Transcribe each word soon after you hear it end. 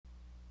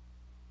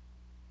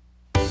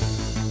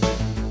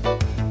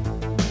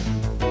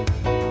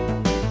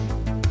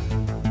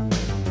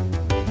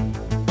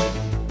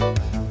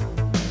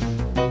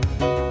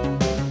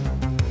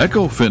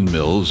Ecko fin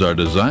mills are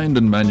designed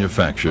and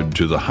manufactured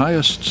to the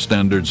highest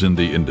standards in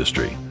the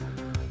industry.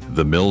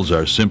 The mills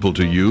are simple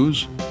to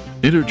use,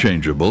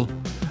 interchangeable,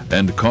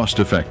 and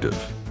cost-effective.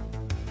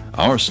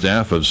 Our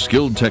staff of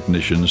skilled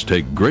technicians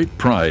take great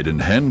pride in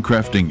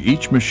handcrafting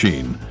each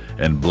machine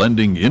and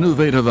blending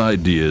innovative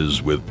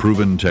ideas with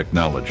proven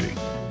technology.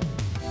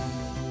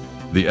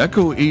 The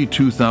Ecko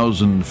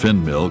E-2000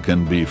 fin mill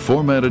can be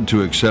formatted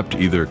to accept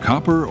either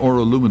copper or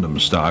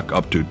aluminum stock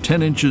up to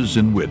 10 inches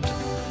in width.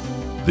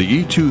 The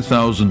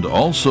E-2000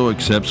 also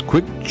accepts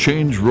quick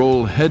change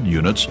roll head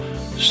units,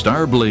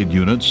 star blade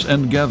units,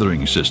 and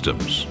gathering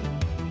systems.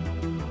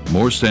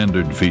 More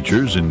standard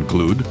features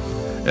include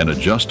an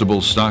adjustable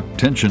stock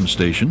tension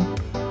station,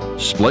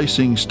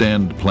 splicing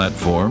stand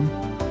platform,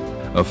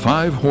 a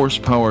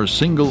 5-horsepower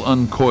single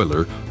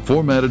uncoiler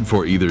formatted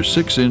for either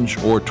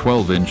 6-inch or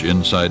 12-inch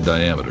inside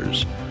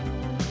diameters.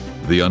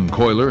 The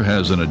uncoiler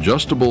has an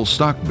adjustable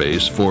stock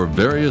base for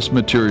various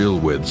material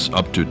widths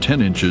up to 10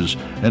 inches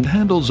and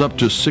handles up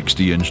to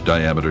 60-inch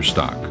diameter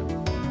stock.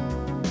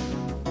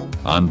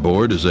 On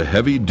board is a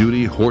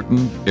heavy-duty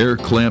Horton air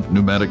clamp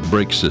pneumatic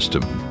brake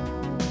system.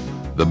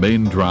 The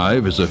main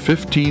drive is a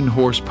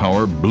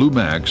 15-horsepower Blue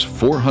Max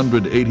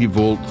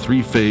 480-volt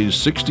 3-phase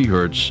 60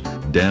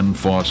 Hz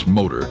Danfoss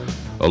motor,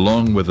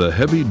 along with a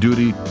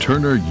heavy-duty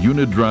Turner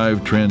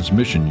Unidrive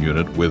transmission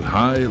unit with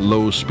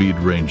high-low speed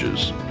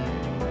ranges.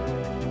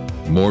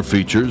 More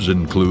features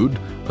include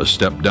a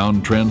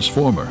step-down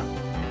transformer,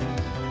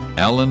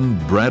 Allen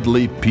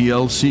Bradley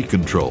PLC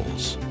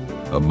controls,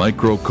 a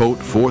Microcoat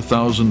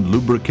 4000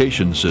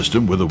 lubrication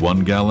system with a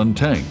 1-gallon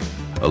tank,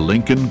 a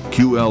Lincoln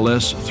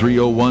QLS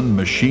 301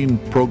 machine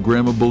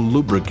programmable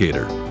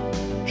lubricator,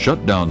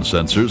 shutdown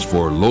sensors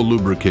for low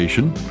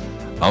lubrication,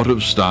 out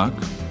of stock,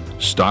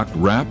 stock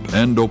wrap,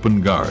 and open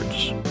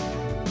guards.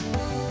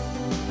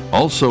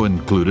 Also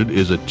included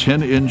is a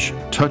 10-inch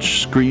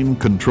touchscreen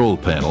control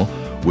panel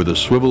with a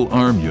swivel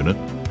arm unit,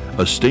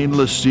 a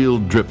stainless steel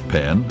drip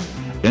pan,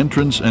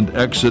 entrance and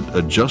exit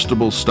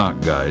adjustable stock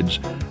guides,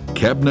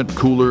 cabinet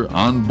cooler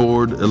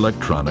onboard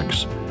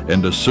electronics,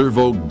 and a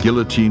Servo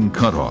Guillotine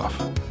cutoff.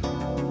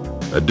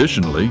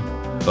 Additionally,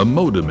 a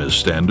modem is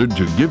standard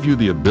to give you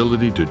the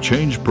ability to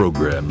change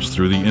programs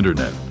through the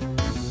internet.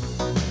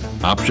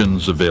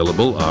 Options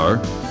available are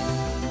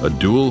a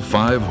dual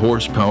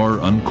 5-horsepower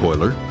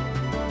uncoiler,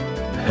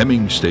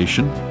 hemming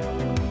station,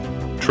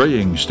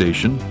 traying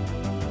station,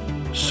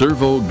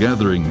 Servo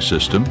gathering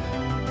system,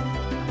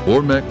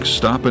 Ormec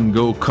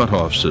stop-and-go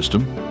cutoff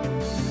system,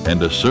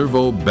 and a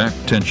Servo back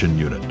tension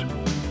unit.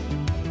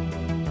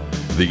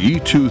 The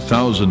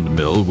E-2000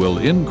 mill will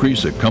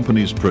increase a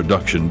company's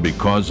production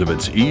because of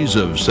its ease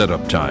of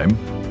setup time,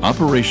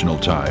 operational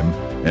time,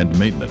 and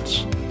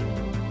maintenance.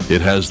 It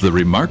has the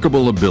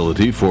remarkable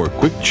ability for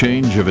quick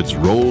change of its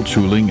roll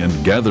tooling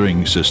and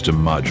gathering system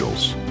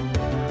modules.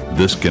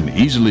 This can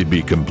easily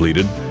be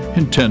completed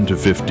in 10 to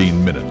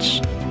 15 minutes.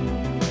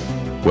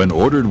 When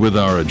ordered with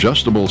our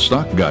adjustable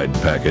stock guide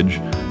package,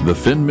 the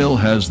fin mill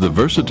has the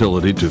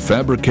versatility to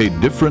fabricate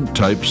different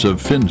types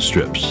of fin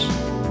strips.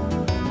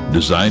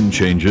 Design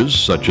changes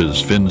such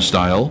as fin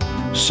style,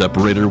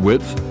 separator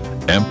width,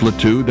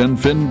 amplitude, and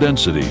fin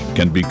density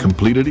can be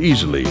completed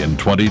easily in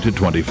 20 to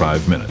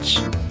 25 minutes.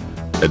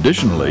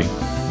 Additionally,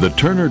 the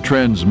Turner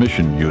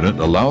transmission unit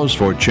allows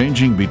for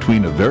changing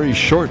between a very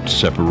short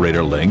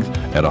separator length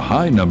at a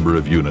high number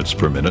of units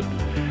per minute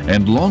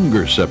and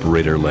longer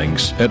separator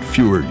lengths at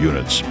fewer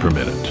units per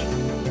minute.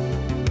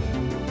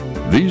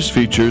 These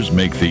features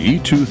make the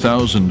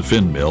E-2000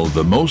 fin mill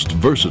the most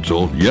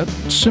versatile yet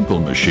simple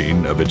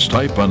machine of its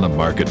type on the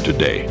market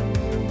today.